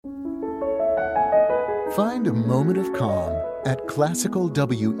Find a moment of calm at Classical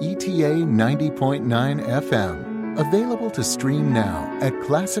WETA 90.9 FM. Available to stream now at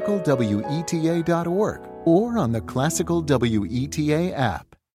classicalweta.org or on the Classical WETA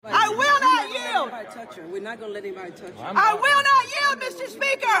app. I will not yield. We're not going to let anybody touch her. I will not yield, Mr.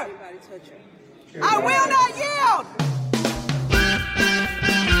 Speaker. I will not yield.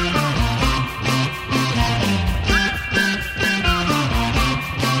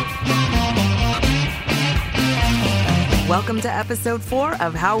 Welcome to episode 4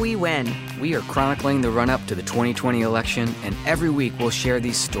 of How We Win. We are chronicling the run-up to the 2020 election, and every week we'll share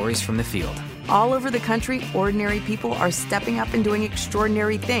these stories from the field. All over the country, ordinary people are stepping up and doing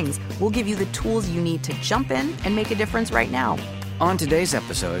extraordinary things. We'll give you the tools you need to jump in and make a difference right now. On today's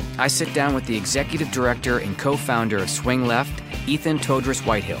episode, I sit down with the executive director and co-founder of Swing Left, Ethan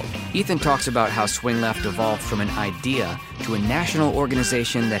Todras-Whitehill. Ethan talks about how Swing Left evolved from an idea to a national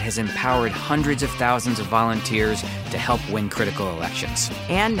organization that has empowered hundreds of thousands of volunteers to help win critical elections.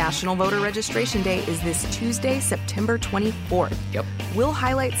 And National Voter Registration Day is this Tuesday, September 24th. Yep. We'll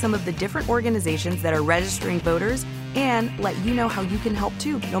highlight some of the different organizations that are registering voters and let you know how you can help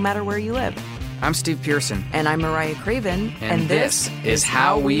too, no matter where you live. I'm Steve Pearson. And I'm Mariah Craven. And this is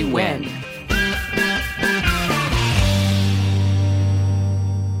How We Win.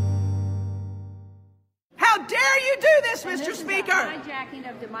 How dare you do this, Mr. Speaker? Hijacking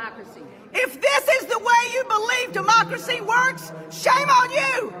of democracy. If this is the way you believe democracy works, shame on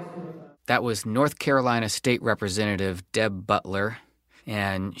you. That was North Carolina State Representative Deb Butler,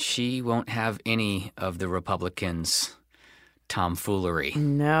 and she won't have any of the Republicans' tomfoolery.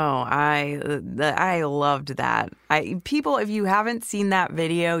 No, I loved that. People, if you haven't seen that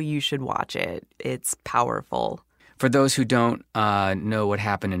video, you should watch it. It's powerful. For those who don't know what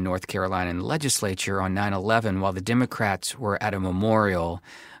happened in North Carolina in the legislature on 9/11, while the Democrats were at a memorial,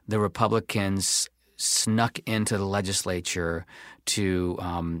 the Republicans snuck into the legislature to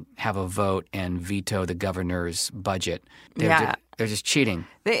have a vote and veto the governor's budget. They're just cheating.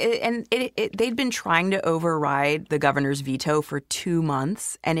 They'd been trying to override the governor's veto for 2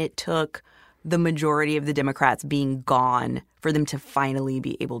 months, and it took the majority of the Democrats being gone for them to finally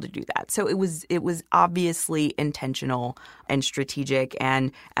be able to do that. So it was obviously intentional and strategic.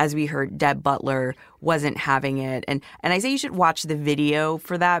 And as we heard, Deb Butler wasn't having it. And I say you should watch the video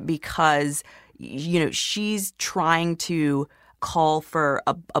for that because, you know, she's trying to call for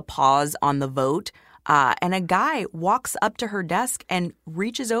a pause on the vote. And a guy walks up to her desk and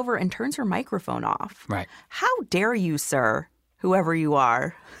reaches over and turns her microphone off. Right. How dare you, sir, whoever you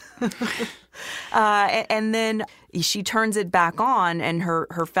are? And then she turns it back on, and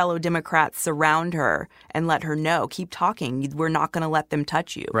her fellow Democrats surround her and let her know, keep talking. We're not going to let them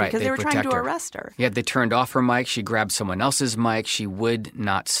touch you. Right. Because they were trying to arrest her. Yeah, they turned off her mic. She grabbed someone else's mic. She would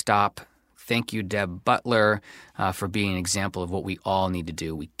not stop. Thank you, Deb Butler, for being an example of what we all need to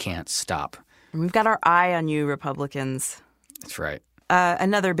do. We can't stop. And we've got our eye on you, Republicans. That's right.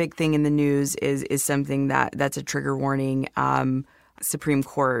 Another big thing in the news is something that's a trigger warning. Supreme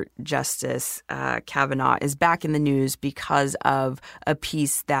Court Justice Kavanaugh is back in the news because of a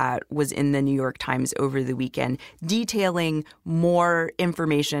piece that was in the New York Times over the weekend detailing more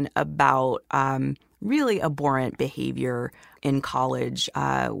information about really abhorrent behavior in college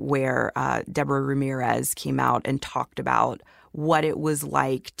where Deborah Ramirez came out and talked about what it was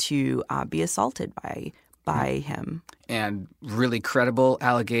like to be assaulted by him. And really credible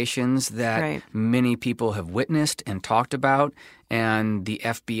allegations that many people have witnessed and talked about, and the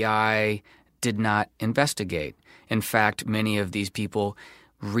FBI did not investigate. In fact, many of these people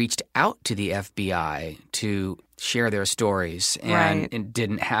reached out to the FBI to share their stories and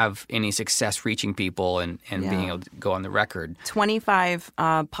didn't have any success reaching people and being able to go on the record. 25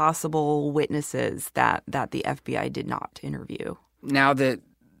 possible witnesses that the FBI did not interview. Now that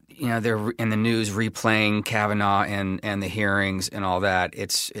they're in the news replaying Kavanaugh and the hearings and all that,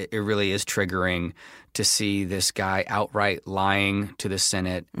 it really is triggering to see this guy outright lying to the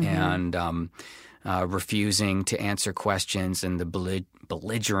Senate and refusing to answer questions in the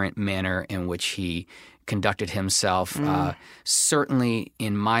belligerent manner in which he conducted himself. Certainly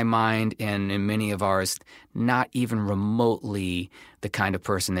in my mind and in many of ours, not even remotely the kind of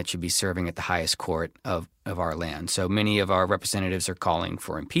person that should be serving at the highest court of our land. So many of our representatives are calling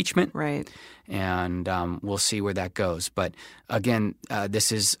for impeachment. Right. And we'll see where that goes. But again,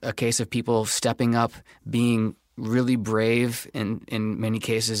 this is a case of people stepping up, being really brave, in many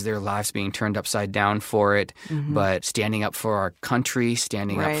cases their lives being turned upside down for it, but standing up for our country,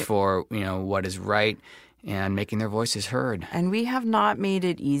 standing up for what is right, and making their voices heard. And we have not made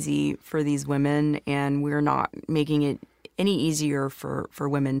it easy for these women, and we're not making it any easier for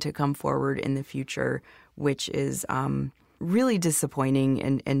women to come forward in the future, which is really disappointing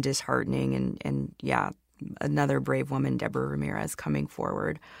and disheartening. And another brave woman, Deborah Ramirez, coming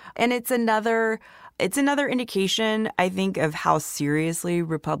forward. And it's another indication, I think, of how seriously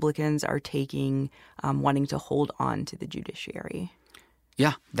Republicans are taking wanting to hold on to the judiciary.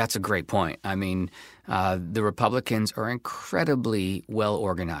 Yeah, that's a great point. I mean, the Republicans are incredibly well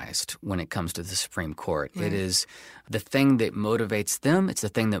organized when it comes to the Supreme Court. Right. It is the thing that motivates them. It's the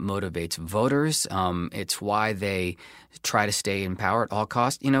thing that motivates voters. It's why they try to stay in power at all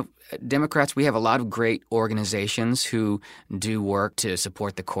costs. Democrats, we have a lot of great organizations who do work to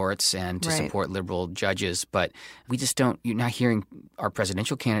support the courts and to support liberal judges, but we just don't – you're not hearing our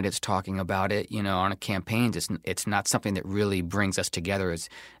presidential candidates talking about it, on a campaign. It's not something that really brings us together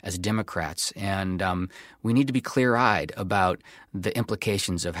as Democrats. And we need to be clear-eyed about the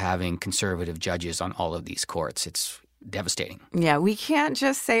implications of having conservative judges on all of these courts. It's devastating. Yeah, we can't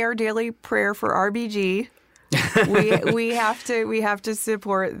just say our daily prayer for RBG. we have to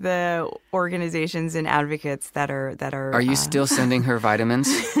support the organizations and advocates that are. Are you still sending her vitamins?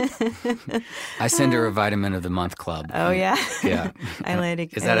 I send her a Vitamin of the Month club. Oh yeah, yeah.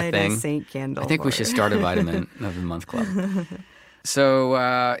 Is that a thing? A Saint candle. I think we should start a Vitamin of the Month club. So,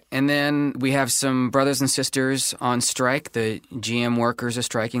 and then we have some brothers and sisters on strike. The GM workers are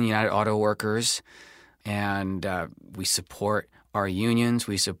striking, United Auto Workers, and we support our unions.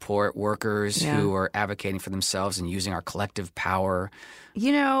 We support workers who are advocating for themselves and using our collective power.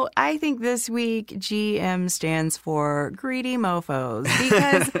 I think this week GM stands for greedy mofos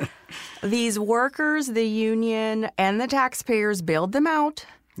because these workers, the union, and the taxpayers bailed them out.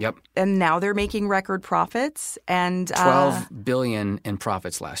 Yep. And now they're making record profits. And $12 billion in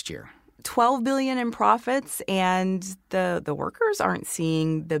profits last year. $12 billion in profits, and the workers aren't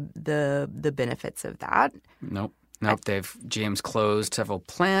seeing the benefits of that. Nope. GM's closed several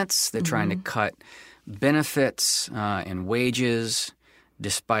plants. They're trying to cut benefits and wages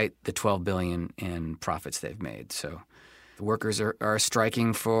despite the $12 billion in profits they've made. So the workers are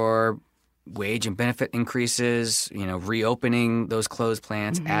striking for wage and benefit increases, reopening those closed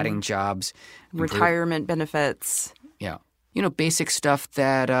plants, adding jobs. Retirement benefits. Yeah. Basic stuff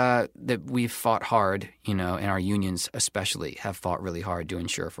that we've fought hard, and our unions especially have fought really hard to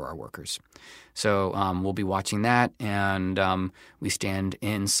ensure for our workers. So we'll be watching that, and we stand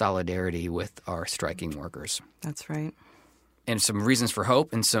in solidarity with our striking workers. That's right. And some reasons for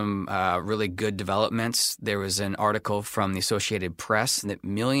hope and some really good developments. There was an article from the Associated Press that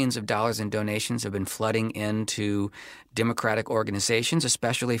millions of dollars in donations have been flooding into Democratic organizations,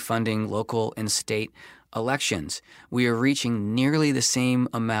 especially funding local and state elections. We are reaching nearly the same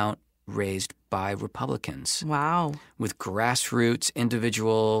amount raised by Republicans. Wow. With grassroots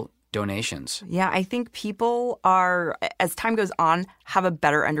individual donations. Yeah, I think people are, as time goes on, have a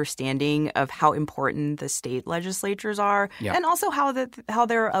better understanding of how important the state legislatures are, and also how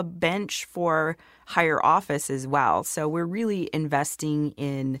they're a bench for higher office as well. So we're really investing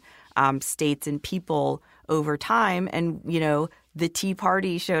in states and people over time, and the Tea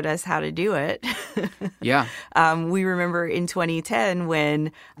Party showed us how to do it. Yeah. We remember in 2010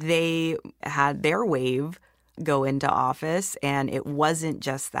 when they had their wave go into office, and it wasn't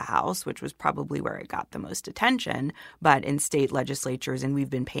just the House, which was probably where it got the most attention, but in state legislatures, and we've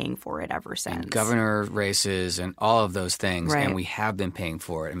been paying for it ever since. And governor races and all of those things, and we have been paying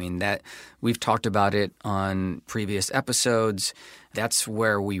for it. I mean, that we've talked about it on previous episodes. That's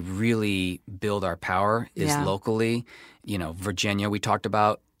where we really build our power is locally. Virginia, we talked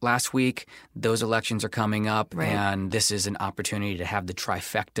about last week. Those elections are coming up, and this is an opportunity to have the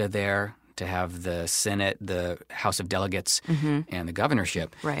trifecta there, to have the Senate, the House of Delegates, and the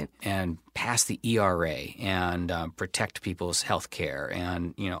governorship, and pass the ERA and protect people's health care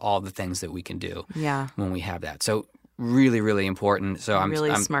and, all the things that we can do when we have that. So really, really important. So I'm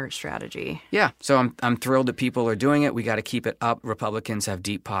smart strategy. Yeah. So I'm thrilled that people are doing it. We got to keep it up. Republicans have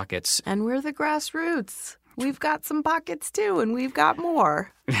deep pockets. And we're the grassroots. We've got some pockets too, and we've got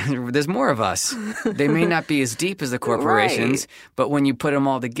more. There's more of us. They may not be as deep as the corporations, but when you put them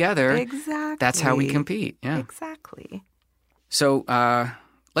all together, that's how we compete. Yeah, exactly. So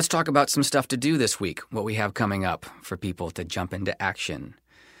let's talk about some stuff to do this week, what we have coming up for people to jump into action.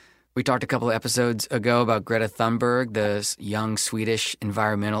 We talked a couple of episodes ago about Greta Thunberg, the young Swedish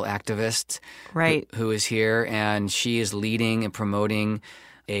environmental activist who is here, and she is leading and promoting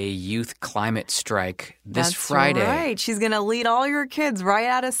a youth climate strike this Friday. That's right. She's going to lead all your kids right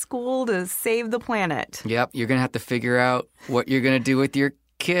out of school to save the planet. Yep. You're going to have to figure out what you're going to do with your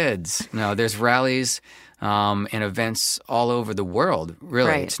kids. No, there's rallies and events all over the world, really.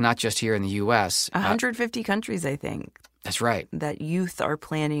 Right. It's not just here in the U.S. 150 countries, I think. That's right. that youth are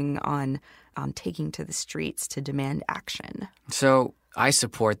planning on taking to the streets to demand action. So I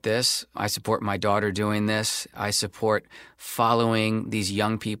support this. I support my daughter doing this. I support following these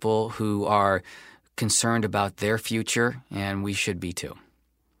young people who are concerned about their future, and we should be too.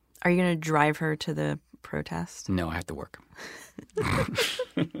 Are you going to drive her to the protest? No, I have to work.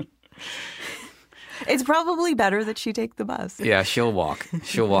 It's probably better that she take the bus. Yeah, she'll walk.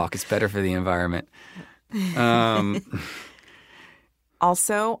 She'll walk. It's better for the environment.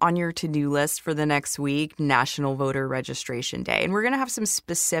 Also, on your to-do list for the next week, National Voter Registration Day. And we're going to have some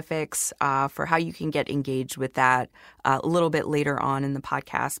specifics for how you can get engaged with that a little bit later on in the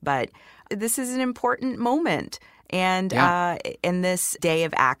podcast. But this is an important moment. And this day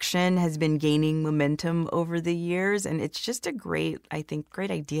of action has been gaining momentum over the years. And it's just a great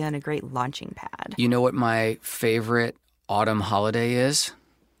idea and a great launching pad. You know what my favorite autumn holiday is?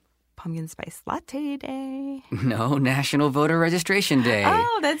 Pumpkin Spice Latte Day. No, National Voter Registration Day.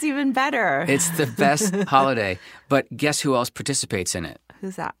 Oh, that's even better. It's the best holiday. But guess who else participates in it?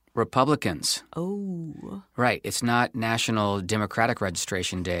 Who's that? Republicans. Oh. Right. It's not National Democratic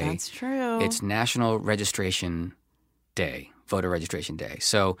Registration Day. That's true. It's National Registration Day, Voter Registration Day.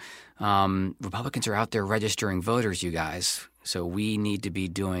 So Republicans are out there registering voters, you guys. So we need to be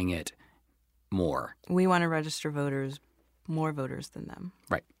doing it more. We want to register more voters than them.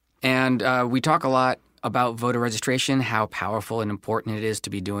 Right. And we talk a lot about voter registration, how powerful and important it is to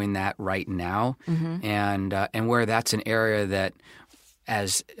be doing that right now, and where that's an area that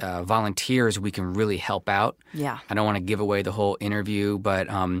as volunteers we can really help out. Yeah. I don't want to give away the whole interview, but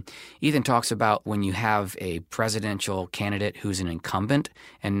Ethan talks about when you have a presidential candidate who's an incumbent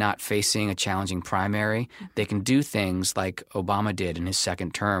and not facing a challenging primary, they can do things like Obama did in his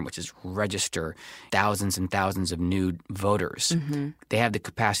second term, which is register thousands and thousands of new voters. They have the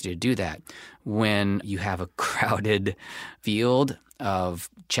capacity to do that. When you have a crowded field of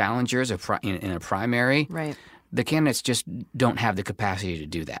challengers in a primary, right. The candidates just don't have the capacity to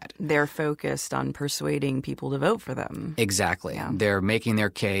do that. They're focused on persuading people to vote for them. Exactly. Yeah. They're making their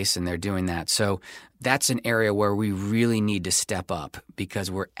case and they're doing that. So that's an area where we really need to step up because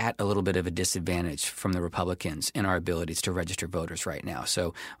we're at a little bit of a disadvantage from the Republicans in our abilities to register voters right now.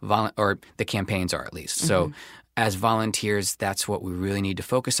 So, or the campaigns are at least. So as volunteers, that's what we really need to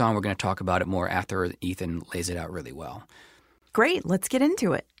focus on. We're going to talk about it more after Ethan lays it out really well. Great. Let's get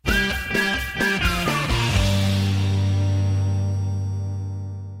into it.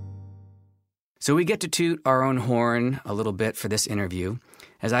 So we get to toot our own horn a little bit for this interview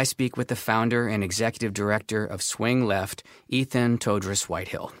as I speak with the founder and executive director of Swing Left, Ethan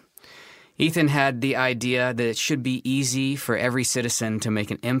Todras-Whitehill. Ethan had the idea that it should be easy for every citizen to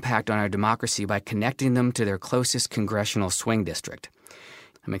make an impact on our democracy by connecting them to their closest congressional swing district.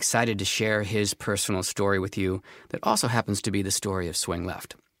 I'm excited to share his personal story with you that also happens to be the story of Swing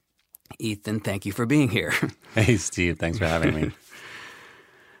Left. Ethan, thank you for being here. Hey, Steve. Thanks for having me.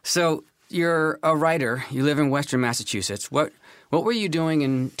 So you're a writer. You live in Western Massachusetts. What were you doing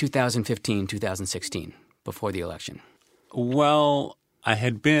in 2015, 2016, before the election? Well, I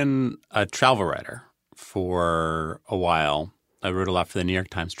had been a travel writer for a while. I wrote a lot for the New York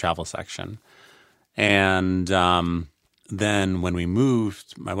Times travel section. And then when we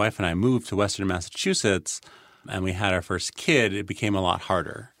moved, my wife and I moved to Western Massachusetts and we had our first kid, it became a lot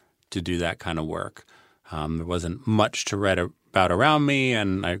harder to do that kind of work. There wasn't much to write about around me,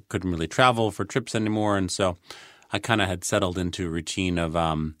 and I couldn't really travel for trips anymore. And so I kind of had settled into a routine of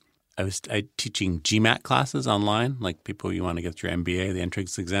I was teaching GMAT classes online, like people you want to get through MBA, the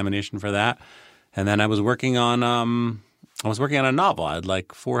entrance examination for that. And then I was working on a novel. I had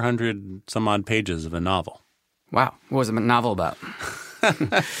like 400 some odd pages of a novel. Wow. What was the novel about?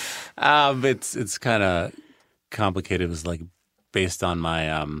 It's kind of complicated. It was like based on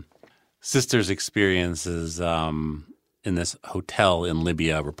my sister's experiences in this hotel in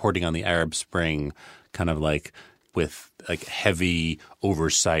Libya, reporting on the Arab Spring, kind of like with like heavy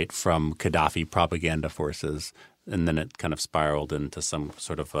oversight from Gaddafi propaganda forces, and then it kind of spiraled into some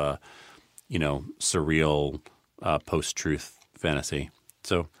sort of surreal post-truth fantasy.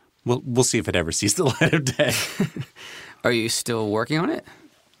 So we'll see if it ever sees the light of day. Are you still working on it?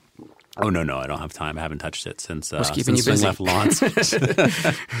 Oh, no, I don't have time. I haven't touched it since What's keeping you busy? Left launched.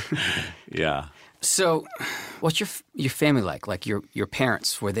 Yeah. So what's your family like? Like your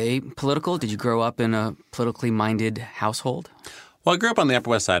parents, were they political? Did you grow up in a politically minded household? Well, I grew up on the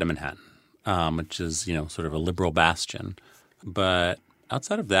Upper West Side of Manhattan, which is, sort of a liberal bastion. But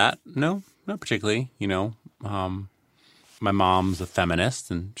outside of that, no, not particularly. My mom's a feminist,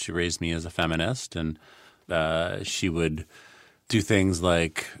 and she raised me as a feminist. And she would do things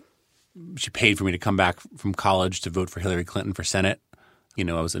like she paid for me to come back from college to vote for Hillary Clinton for Senate. I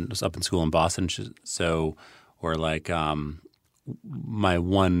was up in school in Boston. Or like my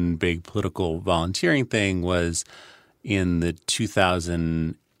one big political volunteering thing was in the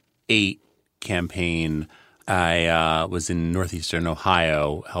 2008 campaign. I was in northeastern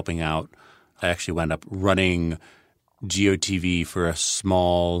Ohio helping out. I actually wound up running GOTV for a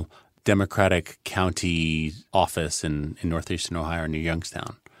small Democratic county office in northeastern Ohio near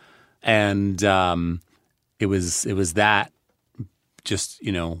Youngstown. And it was that just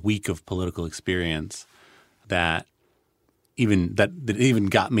week of political experience that even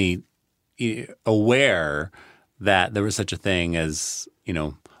got me aware that there was such a thing as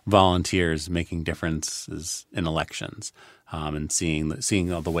volunteers making differences in elections, and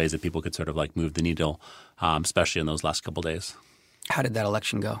seeing all the ways that people could sort of like move the needle, especially in those last couple days. How did that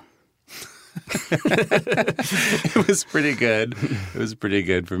election go? It was pretty good. It was pretty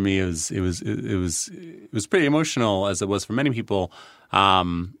good for me. It was pretty emotional, as it was for many people.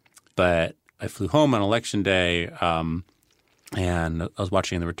 But I flew home on election day, and I was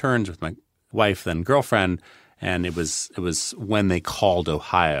watching the returns with my wife, then girlfriend, and it was when they called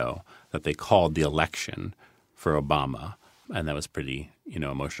Ohio that they called the election for Obama, and that was pretty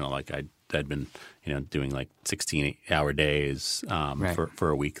emotional. Like I'd been doing like 16-hour days for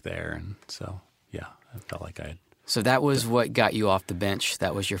a week there, and so yeah, I felt like I had. So that was what got you off the bench.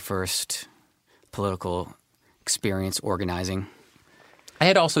 That was your first political experience organizing. I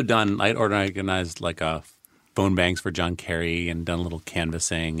had organized like a phone banks for John Kerry and done a little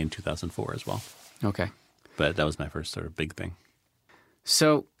canvassing in 2004 as well. Okay. But that was my first sort of big thing.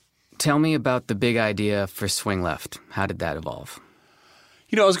 So tell me about the big idea for Swing Left. How did that evolve?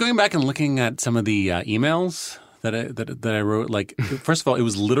 I was going back and looking at some of the emails that I wrote. Like, first of all, it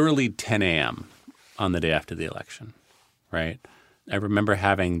was literally 10 a.m. on the day after the election, right? I remember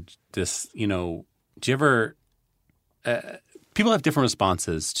having this, do you ever people have different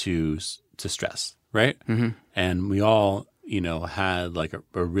responses to stress, right? Mm-hmm. And we all, had like a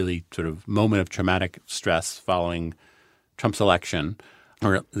really sort of moment of traumatic stress following Trump's election,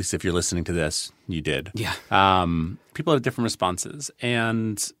 or at least if you're listening to this, you did. Yeah. People have different responses,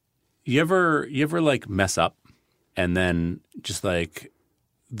 and you ever like mess up, and then just like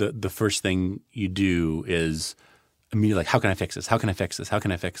the first thing you do is immediately like, how can I fix this? How can I fix this? How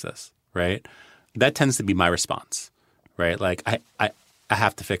can I fix this? Right? That tends to be my response. Right? Like I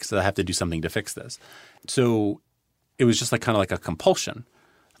have to fix it. I have to do something to fix this. So it was just like kind of like a compulsion.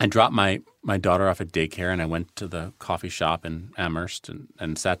 I dropped my daughter off at daycare, and I went to the coffee shop in Amherst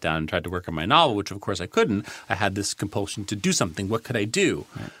and sat down and tried to work on my novel, which of course I couldn't. I had this compulsion to do something. What could I do?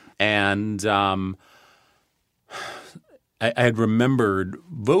 Right. And I had remembered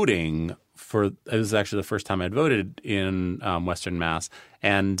voting for – it was actually the first time I'd voted in Western Mass.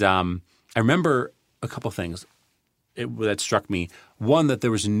 And I remember a couple things that struck me. One, that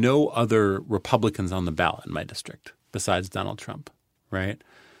there was no other Republicans on the ballot in my district besides Donald Trump, right?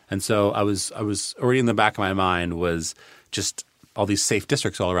 And so I was already in the back of my mind was just all these safe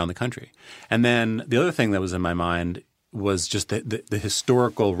districts all around the country. And then the other thing that was in my mind was just the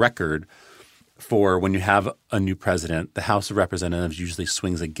historical record for when you have a new president, the House of Representatives usually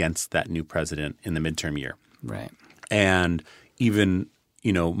swings against that new president in the midterm year. Right. And even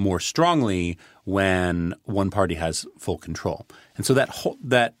more strongly when one party has full control. And so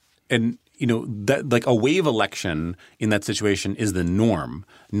that like a wave election in that situation is the norm,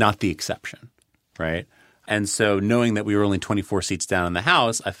 not the exception, right? And so knowing that we were only 24 seats down in the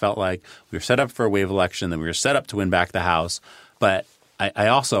House, I felt like we were set up for a wave election, then we were set up to win back the House. But I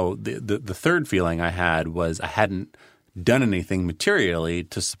also the third feeling I had was I hadn't done anything materially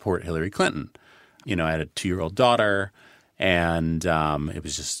to support Hillary Clinton. I had a 2-year-old daughter. And it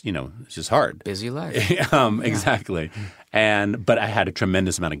was just, it's just hard. Busy life. Exactly. But I had a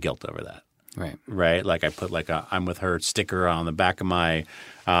tremendous amount of guilt over that. Right. Right. Like I put like a "I'm with her" sticker on the back of my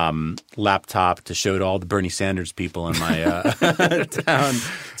laptop to show to all the Bernie Sanders people in my town.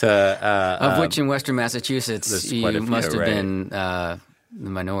 Of which in Western Massachusetts you must have been the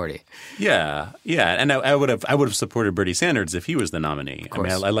minority. Yeah. Yeah. And I would have supported Bernie Sanders if he was the nominee. I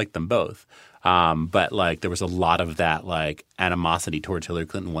mean, I liked them both. But like there was a lot of that like animosity towards Hillary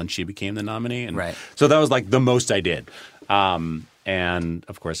Clinton once she became the nominee. And right. So that was like the most I did. And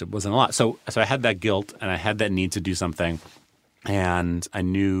of course it wasn't a lot. So I had that guilt and I had that need to do something. And I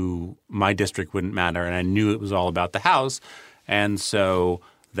knew my district wouldn't matter. And I knew it was all about the House. And so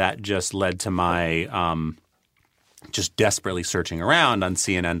that just led to my just desperately searching around on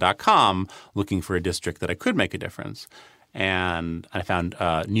CNN.com looking for a district that I could make a difference. And I found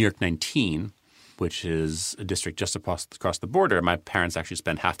New York 19 which is a district just across the border. My parents actually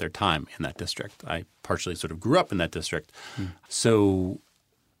spent half their time in that district. I partially sort of grew up in that district. So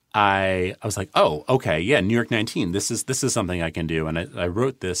I was like, oh, okay, yeah, New York 19. This is something I can do. And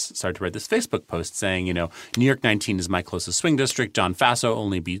I started to write this Facebook post saying, New York 19 is my closest swing district. John Faso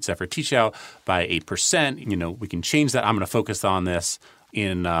only beat Zephyr Teachout by 8%. We can change that. I'm going to focus on this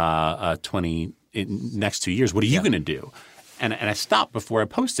in next 2 years. What are you going to do? And I stopped before I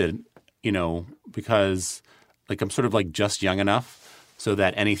posted, because I'm sort of just young enough so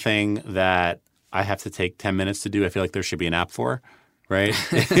that anything that I have to take 10 minutes to do, I feel like there should be an app for. Right?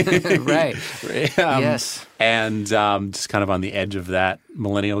 Right. Yes. And just kind of on the edge of that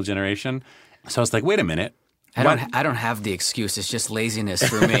millennial generation. So I was like, wait a minute. I don't have the excuse. It's just laziness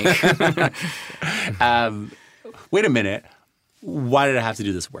for me. Wait a minute. Why did I have to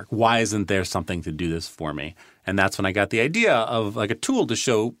do this work? Why isn't there something to do this for me? And that's when I got the idea of a tool to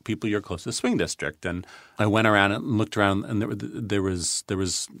show people your closest swing district. And I went around and looked around, and there was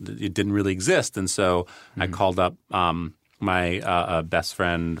it didn't really exist. And so I called up my best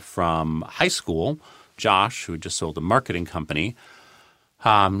friend from high school, Josh, who had just sold a marketing company,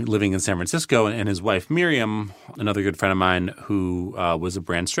 living in San Francisco, and his wife Miriam, another good friend of mine, who was a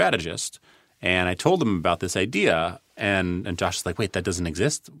brand strategist. And I told him about this idea, and Josh was like, "Wait, that doesn't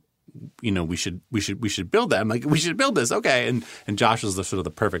exist. We should build that." I'm like, "We should build this, okay?" And Josh is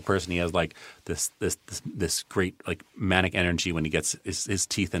the perfect person. He has this great manic energy when he gets his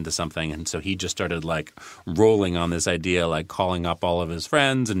teeth into something, and so he just started rolling on this idea, calling up all of his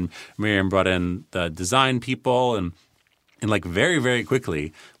friends, and Miriam brought in the design people, and very, very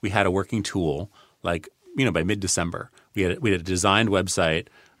quickly we had a working tool. By mid-December, we had a designed website.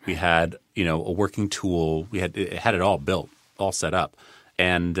 We had a working tool. It had it all built, all set up.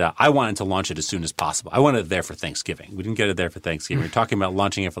 And I wanted to launch it as soon as possible. I wanted it there for Thanksgiving. We didn't get it there for Thanksgiving. We were talking about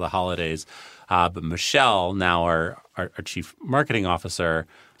launching it for the holidays. But Michelle, now our chief marketing officer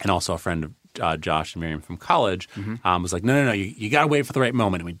and also a friend of Josh and Miriam from college, was like, no, you got to wait for the right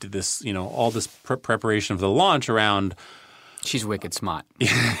moment. And we did this, all this preparation for the launch around – she's wicked smart.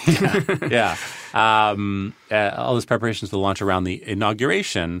 Yeah. All this preparations for the launch around the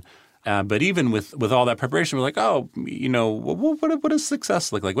inauguration. But even with all that preparation, we're like, what does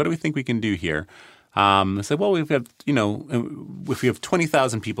success look like? What do we think we can do here? I said, well, if we have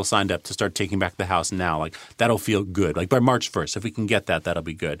 20,000 people signed up to start taking back the house now, that'll feel good. By March 1st, if we can get that, that'll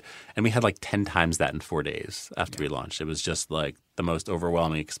be good. And we had 10 times that in 4 days after we launched. It was just the most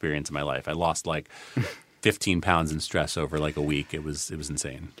overwhelming experience of my life. I lost 15 pounds in stress over a week. It was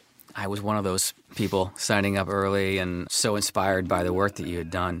insane. I was one of those people signing up early and so inspired by the work that you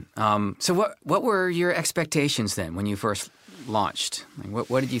had done. So what were your expectations then when you first launched?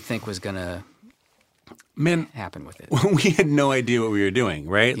 What did you think was going to happen with it? We had no idea what we were doing,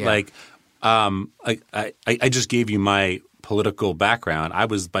 right? Yeah. I just gave you my political background. I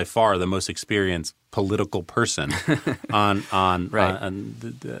was by far the most experienced political person on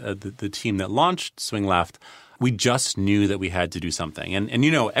the team that launched Swing Left. We just knew that we had to do something. And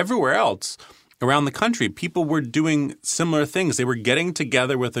everywhere else around the country, people were doing similar things. They were getting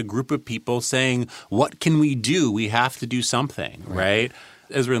together with a group of people saying, what can we do? We have to do something, right?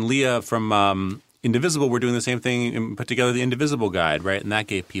 Ezra and Leah from Indivisible were doing the same thing and put together the Indivisible Guide, right? And that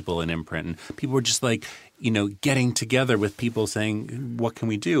gave people an imprint. And people were just getting together with people saying, what can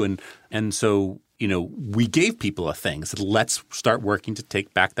we do? And so, we gave people a thing. Said, let's start working to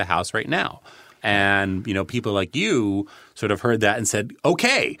take back the house right now. And, people like you sort of heard that and said,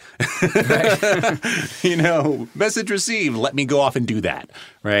 okay, message received, let me go off and do that,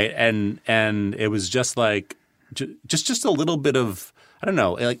 right? And it was just just a little bit of, I don't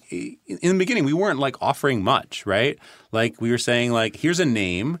know, in the beginning, we weren't offering much, right? We were saying here's a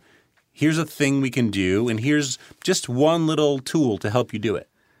name, here's a thing we can do, and here's just one little tool to help you do it,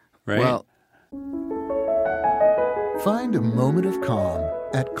 right? Well, find a moment of calm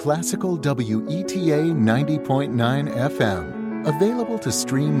at Classical WETA 90.9 FM. Available to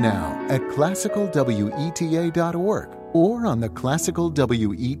stream now at classicalweta.org or on the Classical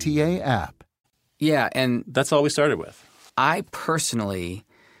WETA app. Yeah, and that's all we started with. I personally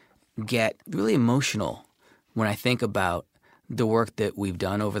get really emotional when I think about the work that we've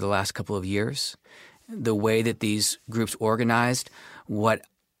done over the last couple of years, the way that these groups organized, what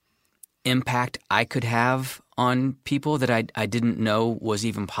impact I could have on people that I didn't know was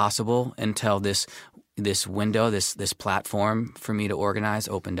even possible until this window, this platform for me to organize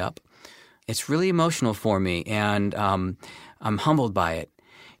opened up. It's really emotional for me, and I'm humbled by it.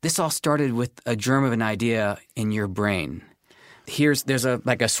 This all started with a germ of an idea in your brain there's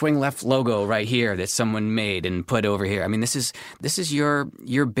a swing left logo right here that someone made and put over here. I mean, this is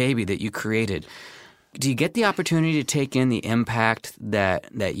your baby that you created. Do you get the opportunity to take in the impact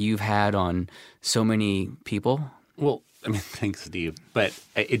that you've had on so many people? Well, I mean, thanks, Steve. But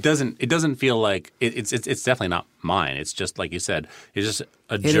it doesn't feel like it's definitely not mine. It's just like you said. It's just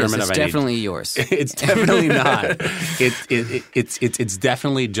a germ of It's definitely yours. It's definitely not. It's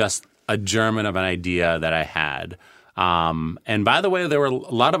definitely just a German of an idea that I had. And by the way, there were a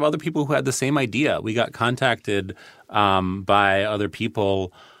lot of other people who had the same idea. We got contacted by other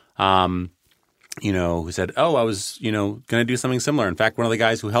people, who said, "Oh, I was, going to do something similar." In fact, one of the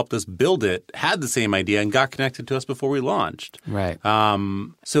guys who helped us build it had the same idea and got connected to us before we launched. Right.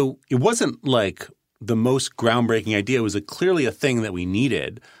 So it wasn't like the most groundbreaking idea. It was clearly a thing that we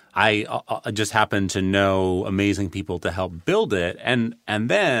needed. I just happened to know amazing people to help build it, and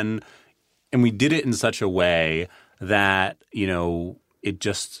we did it in such a way that I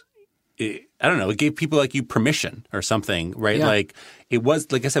don't know, it gave people like you permission or something, right? Yeah. Like it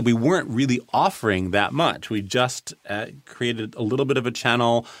was, like I said, we weren't really offering that much. We just created a little bit of a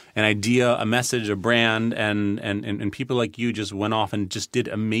channel, an idea, a message, a brand, and people like you just went off and just did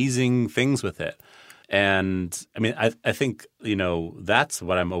amazing things with it. And I mean, I think that's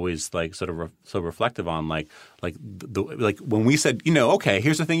what I'm always like sort of so reflective on. Like when we said, okay,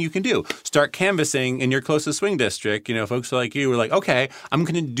 here's the thing you can do: start canvassing in your closest swing district. Folks like you were like, okay, I'm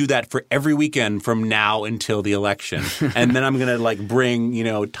going to do that for every weekend from now until the election, and then I'm going to like bring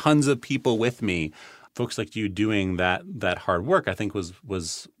tons of people with me. Folks like you doing that hard work, I think was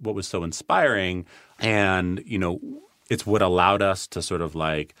what was so inspiring, and it's what allowed us to sort of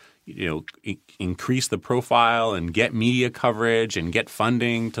like increase the profile and get media coverage and get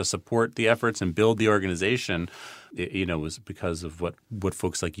funding to support the efforts and build the organization. It was because of what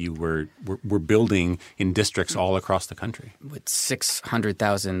folks like you were building in districts all across the country. With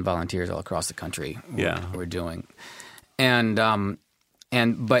 600,000 volunteers all across the country, we're doing.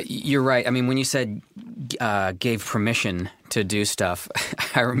 But you're right. I mean, when you said gave permission to do stuff,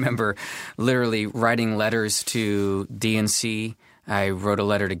 I remember literally writing letters to DNC. I wrote a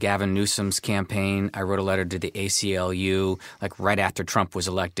letter to Gavin Newsom's campaign. I wrote a letter to the ACLU, like right after Trump was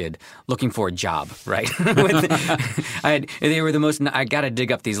elected, looking for a job, right? They were the most – I got to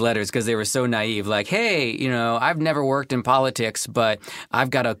dig up these letters because they were so naive. Like, hey, I've never worked in politics, but I've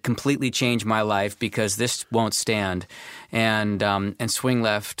got to completely change my life because this won't stand. And Swing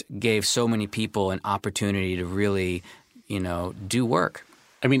Left gave so many people an opportunity to really, do work.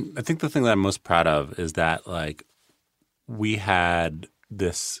 I mean, I think the thing that I'm most proud of is that like we had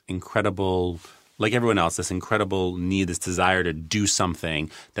this incredible, like everyone else, this incredible need, this desire to do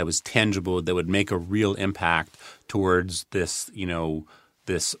something that was tangible, that would make a real impact towards this,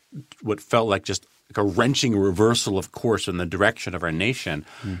 this what felt like just like a wrenching reversal of course in the direction of our nation.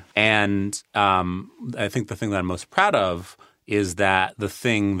 And I think the thing that I'm most proud of is that the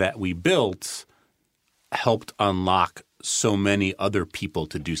thing that we built helped unlock so many other people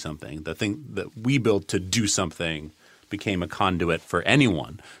to do something. The thing that we built to do something became a conduit for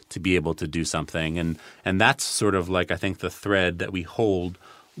anyone to be able to do something. And that's sort of like I think the thread that we hold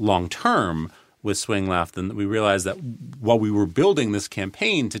long term with Swing Left. And we realized that while we were building this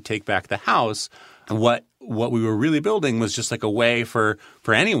campaign to take back the House, what we were really building was just like a way for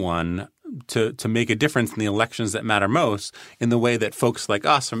anyone to make a difference in the elections that matter most in the way that folks like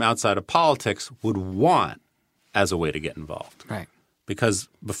us from outside of politics would want as a way to get involved. Right. Because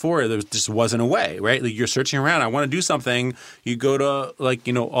before there just wasn't a way, right? Like you're searching around. I want to do something. You go to like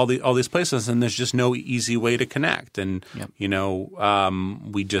all these places, and there's just no easy way to connect. And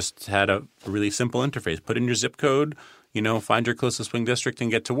we just had a really simple interface. Put in your zip code. Find your closest swing district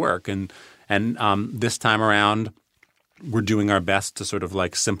and get to work. And this time around, we're doing our best to sort of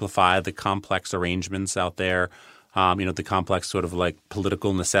like simplify the complex arrangements out there. The complex sort of like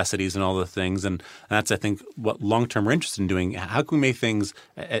political necessities and all the things. And that's, I think, what long-term we're interested in doing. How can we make things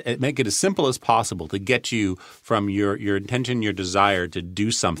make it as simple as possible to get you from your intention, your desire to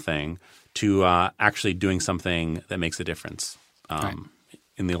do something to actually doing something that makes a difference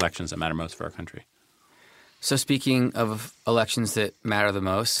in the elections that matter most for our country. So speaking of elections that matter the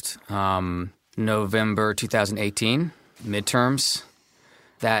most, November 2018, midterms,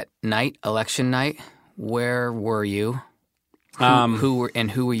 that night, election night – where were you? Who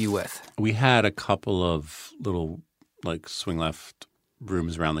were you with? We had a couple of little like Swing Left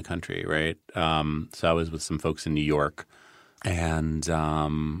rooms around the country, right? So I was with some folks in New York, and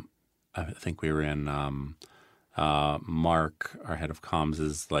I think we were in Mark, our head of comms,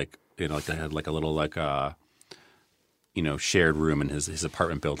 is like I had like a little like shared room in his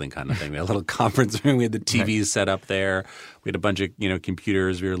apartment building kind of thing. We had a little conference room. We had the TVs set up there. We had a bunch of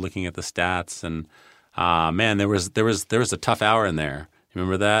computers. We were looking at the stats, and man, there was a tough hour in there. You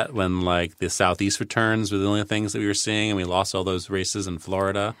remember that when like the Southeast returns were the only things that we were seeing, and we lost all those races in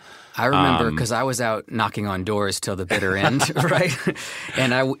Florida. I remember because I was out knocking on doors till the bitter end, right?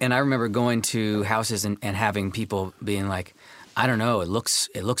 And I remember going to houses and having people being like, I don't know, it looks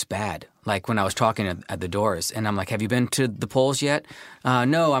bad. Like when I was talking at the doors, and I'm like, have you been to the polls yet?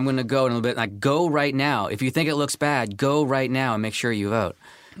 No, I'm going to go in a little bit. Like, go right now. If you think it looks bad, go right now and make sure you vote.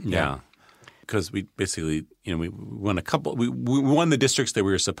 Yeah. Because we basically, we won we won the districts that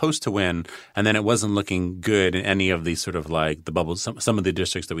we were supposed to win, and then it wasn't looking good in any of these sort of like the bubbles. Some of the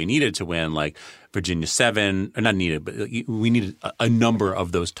districts that we needed to win, like Virginia 7, or not needed, but we needed a number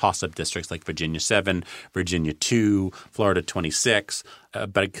of those toss-up districts, like Virginia 7, Virginia 2, Florida 26.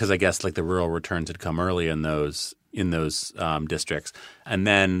 But because I guess like the rural returns had come early in those districts, and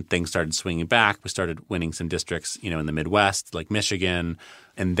then things started swinging back. We started winning some districts, in the Midwest, like Michigan.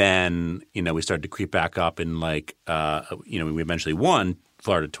 And then, we started to creep back up in like, we eventually won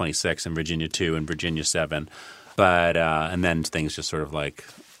Florida 26 and Virginia 2 and Virginia 7. But and then things just sort of like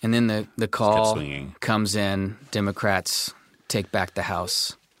 – And then the call comes in, Democrats take back the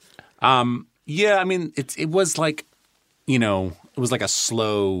House. Yeah, I mean, it was like, it was like a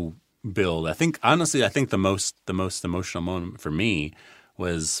slow build. I think the most emotional moment for me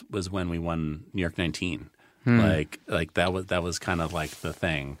was when we won New York 19. Like that was kind of like the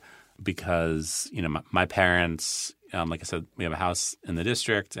thing, because my parents, like I said, we have a house in the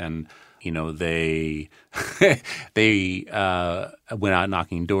district, and they they went out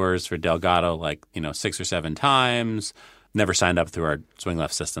knocking doors for Delgado 6 or 7 times. Never signed up through our swing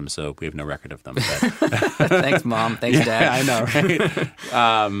left system, so we have no record of them. But Thanks, Mom. Thanks, Dad. I know,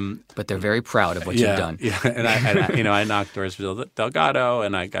 right? But they're very proud of what you've done. Yeah, and I knocked doors for Delgado,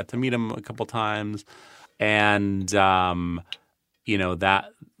 and I got to meet him a couple times. And, that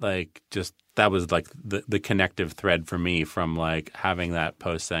was like the connective thread for me from like having that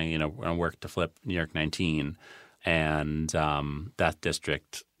post saying, we're going to work to flip New York 19, and that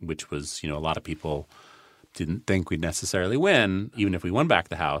district, which was, a lot of people didn't think we'd necessarily win, even if we won back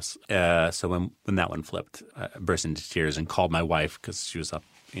the House. So when that one flipped, I burst into tears and called my wife because she was up,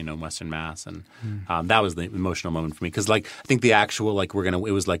 in Western Mass, and that was the emotional moment for me, because I think the actual we're gonna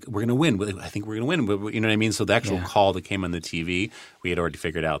win. I think we're gonna win. You know what I mean? So the actual call that came on the TV, we had already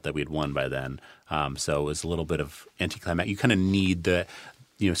figured out that we had won by then. So it was a little bit of anticlimax. You kind of need the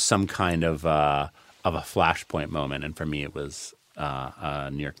some kind of a flashpoint moment, and for me it was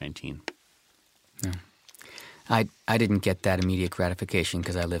New York 19. Yeah. I didn't get that immediate gratification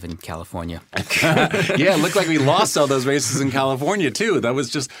because I live in California. Yeah, it looked like we lost all those races in California too.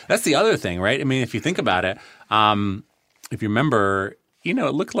 That's the other thing, right? I mean, if you think about it, if you remember, it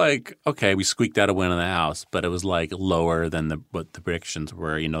looked like, okay, we squeaked out a win in the House, but it was like lower than what the predictions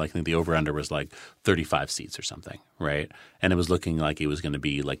were. I think the over-under was like 35 seats or something, right? And it was looking like it was going to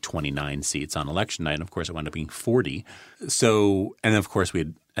be like 29 seats on election night, and of course it wound up being 40. So, and of course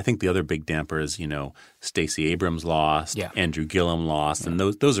I think the other big damper is, Stacey Abrams lost, Andrew Gillum lost, and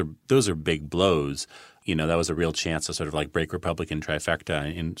those are big blows. That was a real chance to sort of like break Republican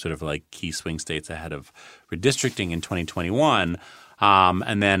trifecta in sort of like key swing states ahead of redistricting in 2021.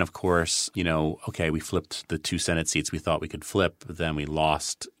 And then, of course, we flipped the 2 Senate seats we thought we could flip, but then we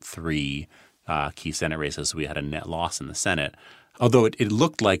lost 3 key Senate races, so we had a net loss in the Senate. Although it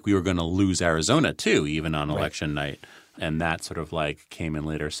looked like we were going to lose Arizona too, even on election night. And that sort of like came in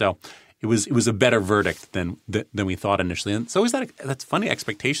later. So it was a better verdict than we thought initially. And so that's funny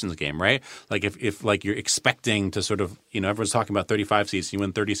expectations game, right? Like if like you're expecting to sort of, everyone's talking about 35 seats, you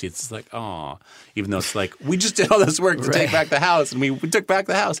win 30 seats. It's like, oh, even though it's like we just did all this work to take back the House, and we took back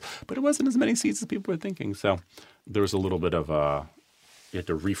the House, but it wasn't as many seats as people were thinking. So there was a little bit of you have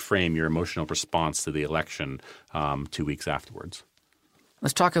to reframe your emotional response to the election 2 weeks afterwards.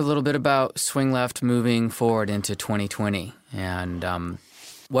 Let's talk a little bit about swing left moving forward into 2020 and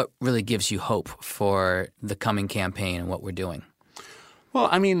what really gives you hope for the coming campaign and what we're doing. Well,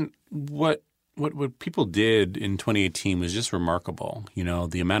 I mean, what people did in 2018 was just remarkable.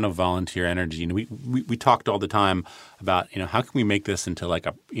 The amount of volunteer energy. We talked all the time about, how can we make this into like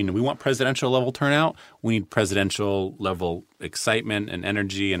we want presidential level turnout. We need presidential level excitement and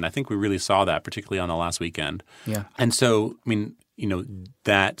energy. And I think we really saw that, particularly on the last weekend. Yeah. And so, I mean,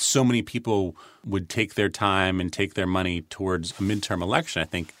 that so many people would take their time and take their money towards a midterm election, I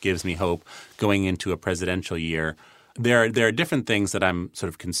think gives me hope going into a presidential year. There are different things that I'm sort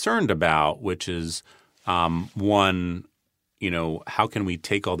of concerned about, which is one, how can we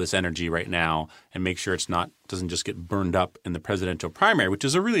take all this energy right now and make sure doesn't just get burned up in the presidential primary, which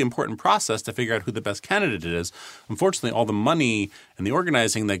is a really important process to figure out who the best candidate is. Unfortunately, all the money and the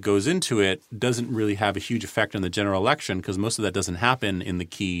organizing that goes into it doesn't really have a huge effect on the general election because most of that doesn't happen in the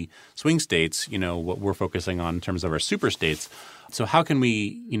key swing states, what we're focusing on in terms of our super states. So how can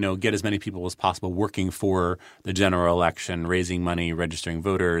we, get as many people as possible working for the general election, raising money, registering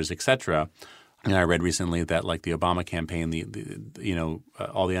voters, et cetera? I read recently that like the Obama campaign,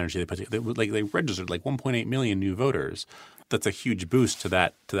 all the energy they put they registered like 1.8 million new voters. That's a huge boost to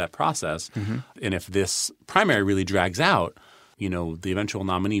that process. Mm-hmm. And if this primary really drags out, the eventual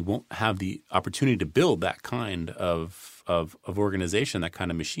nominee won't have the opportunity to build that kind of organization, that kind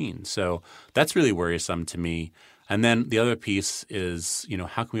of machine. So that's really worrisome to me. And then the other piece is,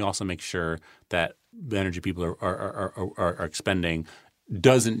 how can we also make sure that the energy people are expending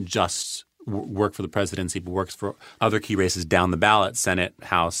doesn't just work for the presidency, but works for other key races down the ballot, Senate,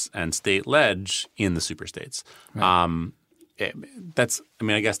 House, and state ledge in the super states. Right.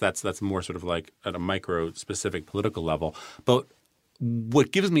 I guess that's more sort of like at a micro specific political level. But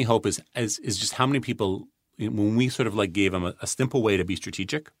what gives me hope is just how many people, when we sort of like gave them a simple way to be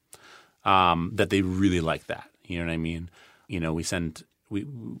strategic, that they really like that. You know what I mean?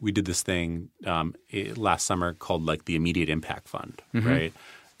 We did this thing last summer called like the Immediate Impact Fund, mm-hmm. right?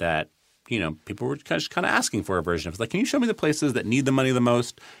 That people were just kind of asking for a version of it. It's like, can you show me the places that need the money the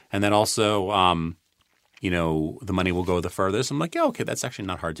most? And then also, the money will go the furthest. I'm like, yeah, okay, that's actually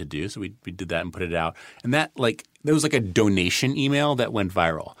not hard to do. So we did that and put it out. And that there was like a donation email that went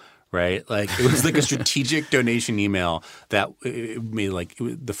viral, right? Like it was like a strategic donation email that it made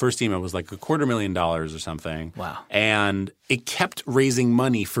the first email was like $250,000 or something. Wow. And it kept raising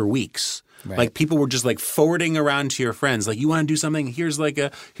money for weeks. Right. Like people were just like forwarding around to your friends, like you want to do something, here's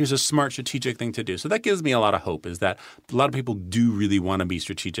a smart strategic thing to do. So that gives me a lot of hope, is that a lot of people do really want to be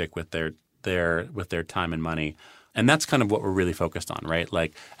strategic with their time and money. And that's kind of what we're really focused on, right?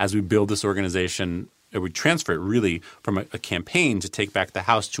 Like as we build this organization, we transfer it really from a campaign to take back the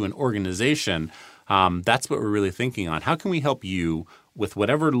House to an organization. That's what we're really thinking on. How can we help you with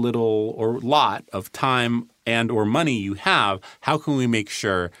whatever little or lot of time and or money you have? How can we make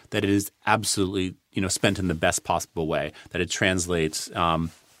sure that it is absolutely spent in the best possible way, that it translates to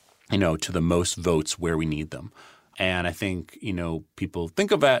the most votes where we need them? And I think people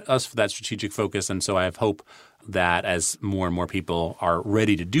think of us for that strategic focus, and so I have hope that as more and more people are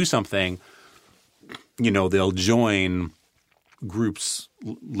ready to do something, they'll join groups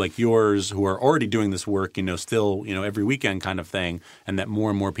like yours who are already doing this work, still, every weekend kind of thing, and that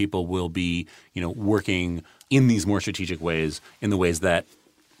more and more people will be, working in these more strategic ways, in the ways that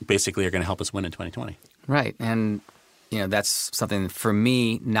basically are going to help us win in 2020. Right. And, that's something for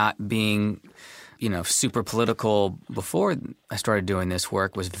me, not being super political before I started doing this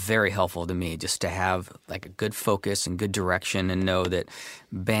work, was very helpful to me, just to have like a good focus and good direction and know that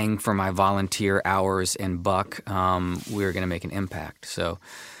bang for my volunteer hours and buck, we're going to make an impact. So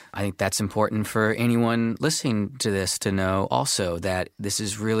I think that's important for anyone listening to this to know also, that this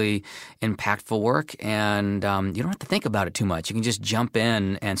is really impactful work, and you don't have to think about it too much. You can just jump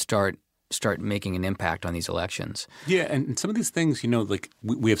in and start making an impact on these elections. Yeah, and some of these things,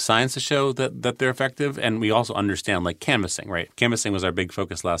 we have science to show that they're effective, and we also understand canvassing, right? Canvassing was our big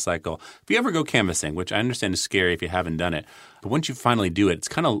focus last cycle. If you ever go canvassing, which I understand is scary if you haven't done it, but once you finally do it, it's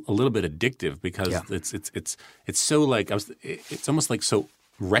kind of a little bit addictive because it's so it's almost like so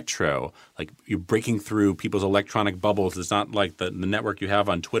retro, like you're breaking through people's electronic bubbles. It's not like the network you have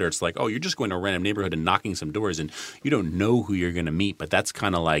on Twitter. It's like, oh, you're just going to a random neighborhood and knocking some doors, and you don't know who you're going to meet, but that's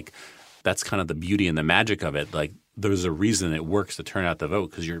kind of the beauty and the magic of it. Like there's a reason it works to turn out the vote,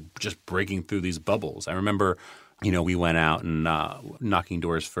 because you're just breaking through these bubbles. I remember, we went out and knocking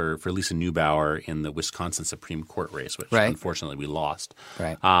doors for Lisa Neubauer in the Wisconsin Supreme Court race, which unfortunately we lost.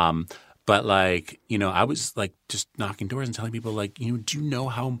 Right. But I was just knocking doors and telling people do you know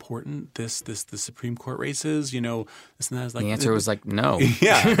how important the Supreme Court race is? This and that. Was the answer was no.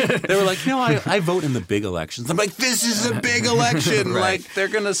 Yeah. They were like, I vote in the big elections. I'm like, this is a big election. Right. They're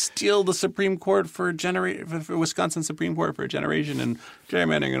going to steal the Supreme Court for Wisconsin Supreme Court for a generation, and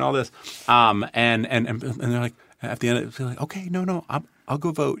gerrymandering and all this. And they're like, at the end, they're like, okay, no, I'll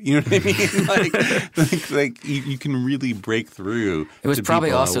go vote. You know what I mean? You can really break through. It was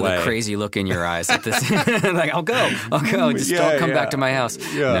probably also the crazy look in your eyes at this. I'll go. Just don't come back to my house.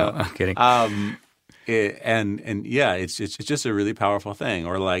 Yeah. No, I'm kidding. It's just a really powerful thing.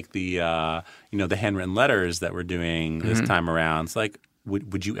 Or the the handwritten letters that we're doing this time around. It's like,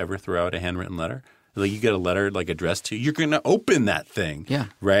 would you ever throw out a handwritten letter? You get a letter addressed to you, you're going to open that thing. Yeah.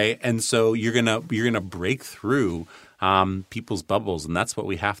 Right? And so you're going to break through people's bubbles. And that's what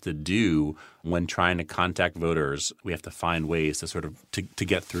we have to do when trying to contact voters. We have to find ways to sort of to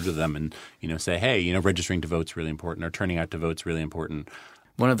get through to them and, say, hey, registering to vote's really important, or turning out to vote's really important.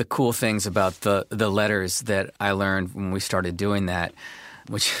 One of the cool things about the letters that I learned when we started doing that,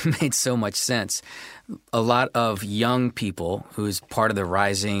 which made so much sense, a lot of young people who's part of the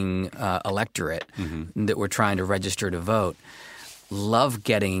rising electorate that were trying to register to vote love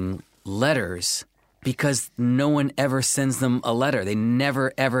getting letters because no one ever sends them a letter. They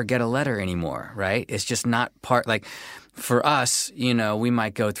never, ever get a letter anymore, right? It's just not part – like for us, we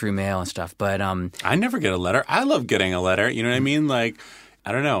might go through mail and stuff, but I never get a letter. I love getting a letter. You know what I mean? Like –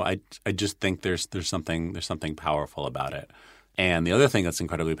 I don't know. I just think there's something powerful about it. And the other thing that's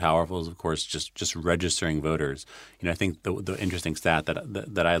incredibly powerful is, of course, just registering voters. I think the interesting stat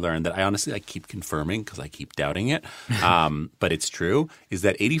that I learned that I keep confirming because I keep doubting it, but it's true, is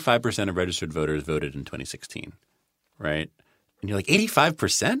that 85% of registered voters voted in 2016, right? And you're like,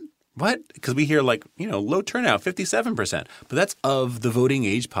 85%? What? Because we hear low turnout, 57%. But that's of the voting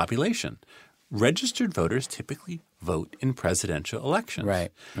age population. Registered voters typically vote in presidential elections.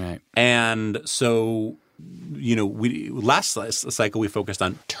 Right. And so, last cycle we focused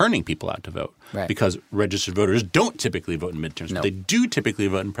on turning people out to vote because registered voters don't typically vote in midterms. But they do typically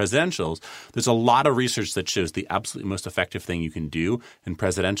vote in presidentials. There's a lot of research that shows the absolutely most effective thing you can do in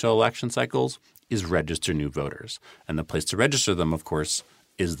presidential election cycles is register new voters. And the place to register them, of course,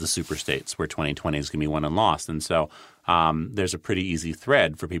 is the super states where 2020 is going to be won and lost. And so there's a pretty easy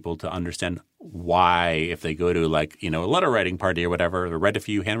thread for people to understand why, if they go to a letter writing party or whatever, or read a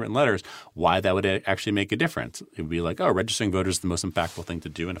few handwritten letters, why that would actually make a difference. It would be like, oh, registering voters is the most impactful thing to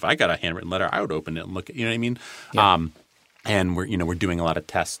do. And if I got a handwritten letter, I would open it and look at, you know what I mean? Yeah. And we're doing a lot of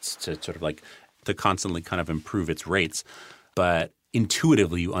tests to sort of to constantly kind of improve its rates. But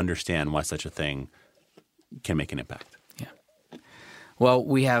intuitively, you understand why such a thing can make an impact. Yeah. Well,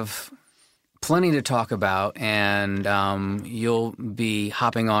 we have plenty to talk about, and you'll be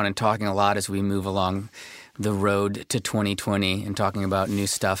hopping on and talking a lot as we move along the road to 2020 and talking about new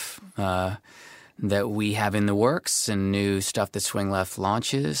stuff that we have in the works and new stuff that Swing Left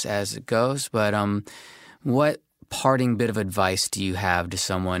launches as it goes. But what parting bit of advice do you have to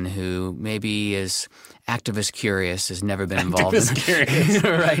someone who maybe is activist curious, has never been involved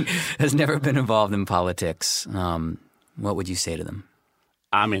has never been involved in politics? What would you say to them?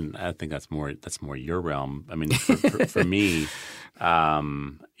 I mean, I think that's more your realm. I mean, for me,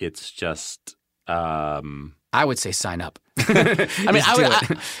 it's just I would say sign up.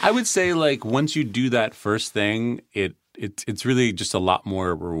 I would say once you do that first thing, it's really just a lot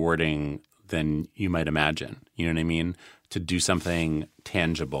more rewarding than you might imagine. You know what I mean? To do something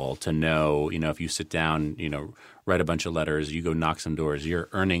tangible, to know, if you sit down, write a bunch of letters, you go knock some doors, you're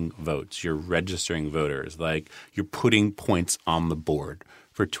earning votes, you're registering voters, you're putting points on the board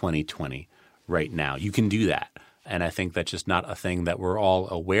for 2020 right now. You can do that. And I think that's just not a thing that we're all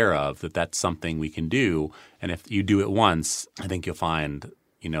aware of, that's something we can do. And if you do it once, I think you'll find,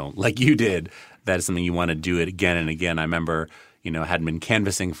 like you did, that is something you want to do it again and again. I remember, hadn't been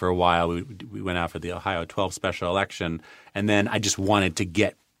canvassing for a while. We went out for the Ohio 12 special election. And then I just wanted to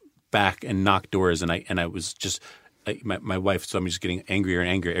get back and knock doors. And I was just my wife, so I'm just getting angrier and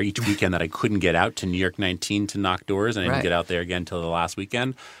angrier each weekend that I couldn't get out to New York 19 to knock doors, and I didn't get out there again until the last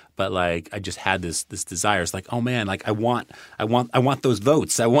weekend. But I just had this desire. It's oh man, I want those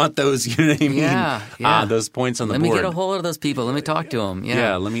votes. I want those. You know what I mean? Yeah. Those points on the board. Let me get a hold of those people. Let me talk to them.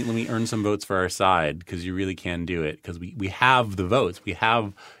 Yeah. Let me earn some votes for our side, because you really can do it, because we have the votes. We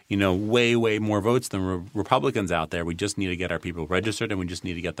have way more votes than Republicans out there. We just need to get our people registered, and we just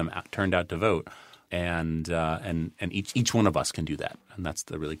need to get them turned out to vote. And each one of us can do that, and that's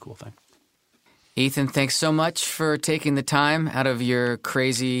the really cool thing. Ethan, thanks so much for taking the time out of your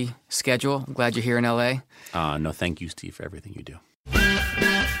crazy schedule. I'm glad you're here in L.A. No, thank you, Steve, for everything you do.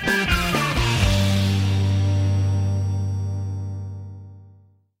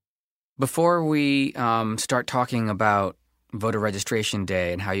 Before we start talking about voter registration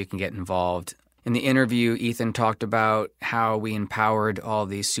day and how you can get involved, in the interview, Ethan talked about how we empowered all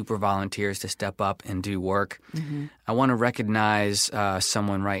these super volunteers to step up and do work. Mm-hmm. I want to recognize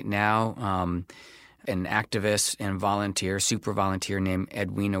someone right now, an activist and volunteer, super volunteer named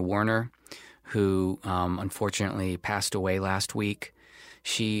Edwina Werner, who unfortunately passed away last week.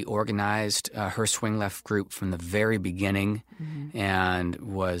 She organized her Swing Left group from the very beginning and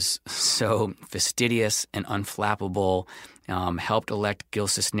was so fastidious and unflappable. Helped elect Gil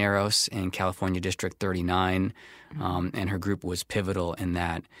Cisneros in California District 39, and her group was pivotal in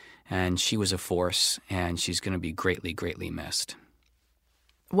that. And she was a force, and she's going to be greatly, greatly missed.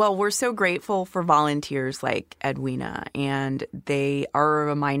 Well, we're so grateful for volunteers like Edwina, and they are a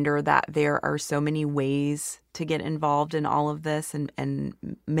reminder that there are so many ways to get involved in all of this and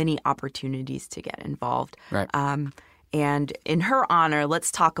many opportunities to get involved. Right. And in her honor,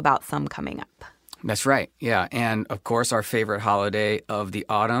 let's talk about some coming up. That's right. Yeah. And of course, our favorite holiday of the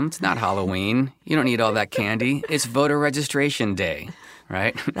autumn. It's not Halloween. You don't need all that candy. It's voter registration day,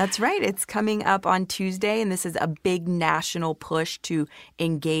 right? That's right. It's coming up on Tuesday, and this is a big national push to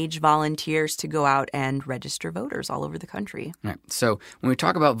engage volunteers to go out and register voters all over the country. Right. So when we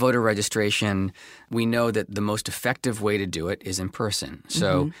talk about voter registration, we know that the most effective way to do it is in person.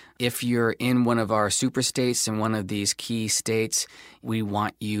 So if you're in one of our super states in one of these key states, we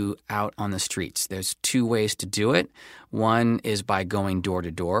want you out on the streets. There's two ways to do it. One is by going door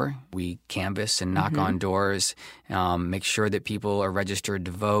to door. We canvass and knock on doors, make sure that people are registered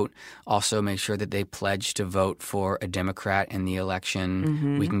to vote. Also make sure that they pledge to vote for a Democrat in the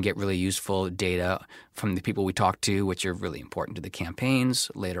election. We can get really useful data from the people we talk to, which are really important to the campaigns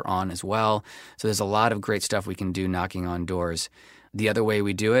later on as well. So there's a lot of great stuff we can do knocking on doors. The other way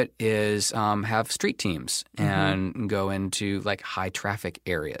we do it is have street teams and go into like high traffic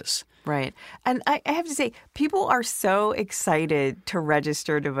areas. Right. And I have to say, people are so excited to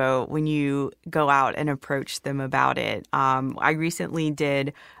register to vote when you go out and approach them about it. I recently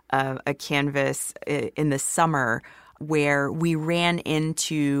did a canvass in the summer where we ran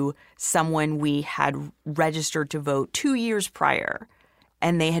into someone we had registered to vote 2 years prior,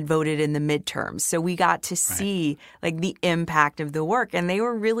 and they had voted in the midterms. So we got to see like the impact of the work, and they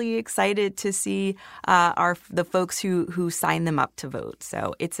were really excited to see the folks who signed them up to vote.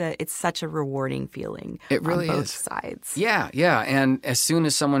 So it's such a rewarding feeling. It really on both is. sides. Yeah. And as soon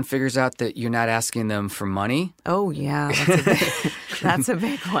as someone figures out that you're not asking them for money, oh yeah, that's a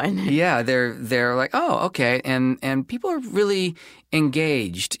big one. yeah, they're like, oh, okay, and people are really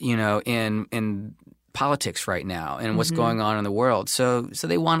engaged, in politics right now and what's going on in the world. So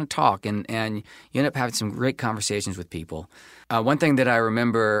they want to talk, and you end up having some great conversations with people. One thing that I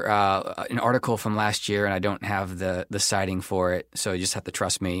remember, an article from last year, and I don't have the citing for it, so you just have to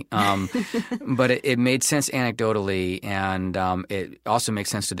trust me. But it made sense anecdotally, and it also makes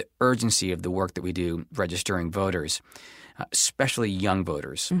sense to the urgency of the work that we do registering voters, especially young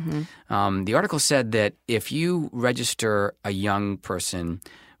voters. The article said that if you register a young person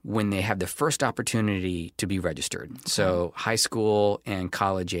when they have the first opportunity to be registered, so high school and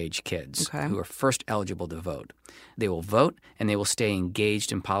college-age kids who are first eligible to vote, they will vote and they will stay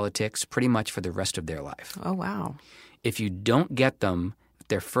engaged in politics pretty much for the rest of their life. Oh, wow. If you don't get them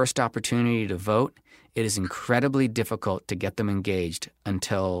their first opportunity to vote, it is incredibly difficult to get them engaged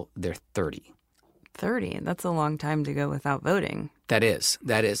until they're 30. 30. That's a long time to go without voting. That is.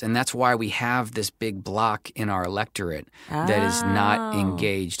 And that's why we have this big block in our electorate that is not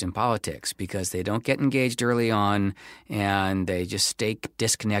engaged in politics, because they don't get engaged early on and they just stay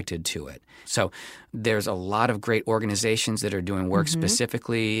disconnected to it. So there's a lot of great organizations that are doing work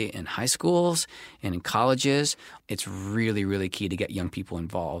specifically in high schools and in colleges. It's really, really key to get young people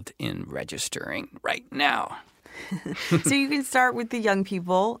involved in registering right now. So you can start with the young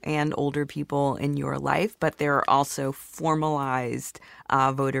people and older people in your life, but there are also formalized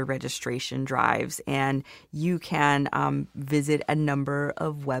voter registration drives, and you can visit a number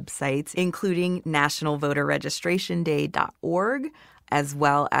of websites, including nationalvoterregistrationday.org, as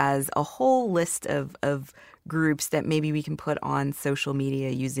well as a whole list of groups that maybe we can put on social media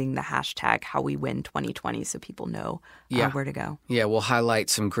using the hashtag HowWeWin2020 so people know where to go. Yeah, we'll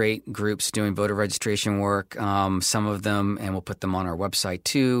highlight some great groups doing voter registration work, some of them, and we'll put them on our website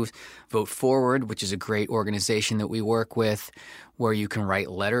too. Vote Forward, which is a great organization that we work with, where you can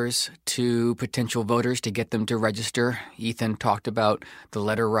write letters to potential voters to get them to register. Ethan talked about the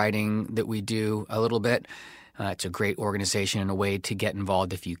letter writing that we do a little bit. It's a great organization and a way to get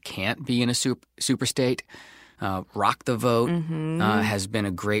involved if you can't be in a super state. Rock the Vote has been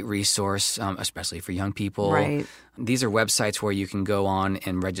a great resource, especially for young people. Right. These are websites where you can go on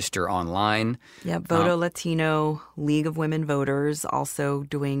and register online. Yeah, Voto Latino League of Women Voters also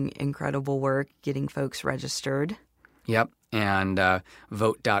doing incredible work getting folks registered. Yep. And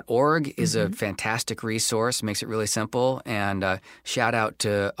vote.org is a fantastic resource, makes it really simple. And shout out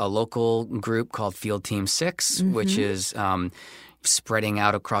to a local group called Field Team 6, which is spreading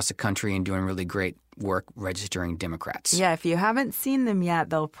out across the country and doing really great work registering Democrats. Yeah, if you haven't seen them yet,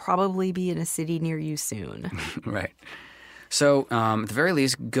 they'll probably be in a city near you soon. Right. So at the very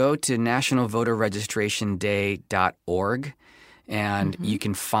least, go to nationalvoterregistrationday.org And you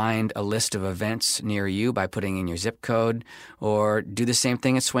can find a list of events near you by putting in your zip code, or do the same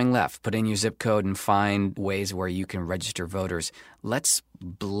thing at Swing Left. Put in your zip code and find ways where you can register voters. Let's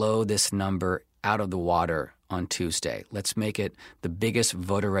blow this number out of the water on Tuesday. Let's make it the biggest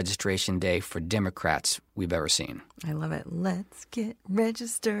voter registration day for Democrats we've ever seen. I love it. Let's get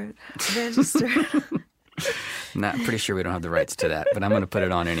registered. Pretty sure we don't have the rights to that, but I'm going to put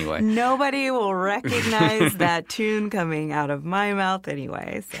it on anyway. Nobody will recognize that tune coming out of my mouth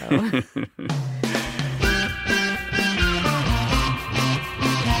anyway, so...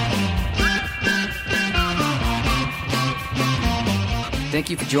 Thank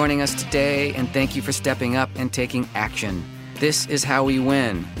you for joining us today, and thank you for stepping up and taking action. This is how we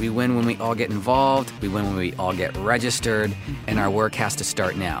win. We win when we all get involved, we win when we all get registered, and our work has to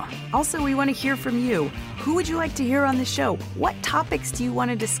start now. Also, we want to hear from you. Who would you like to hear on the show? What topics do you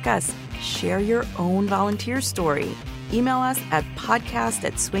want to discuss? Share your own volunteer story. Email us at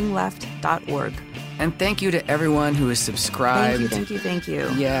podcast@swingleft.org. And thank you to everyone who has subscribed. Thank you.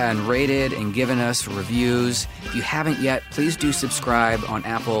 Yeah, and rated and given us reviews. If you haven't yet, please do subscribe on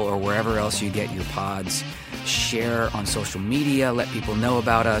Apple or wherever else you get your pods. Share on social media, let people know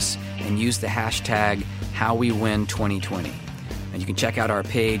about us, and use the hashtag HowWeWin2020. And you can check out our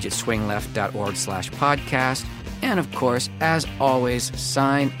page at swingleft.org/podcast. And of course, as always,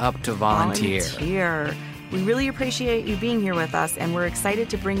 sign up to volunteer. We really appreciate you being here with us, and we're excited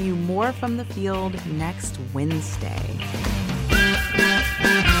to bring you more from the field next Wednesday.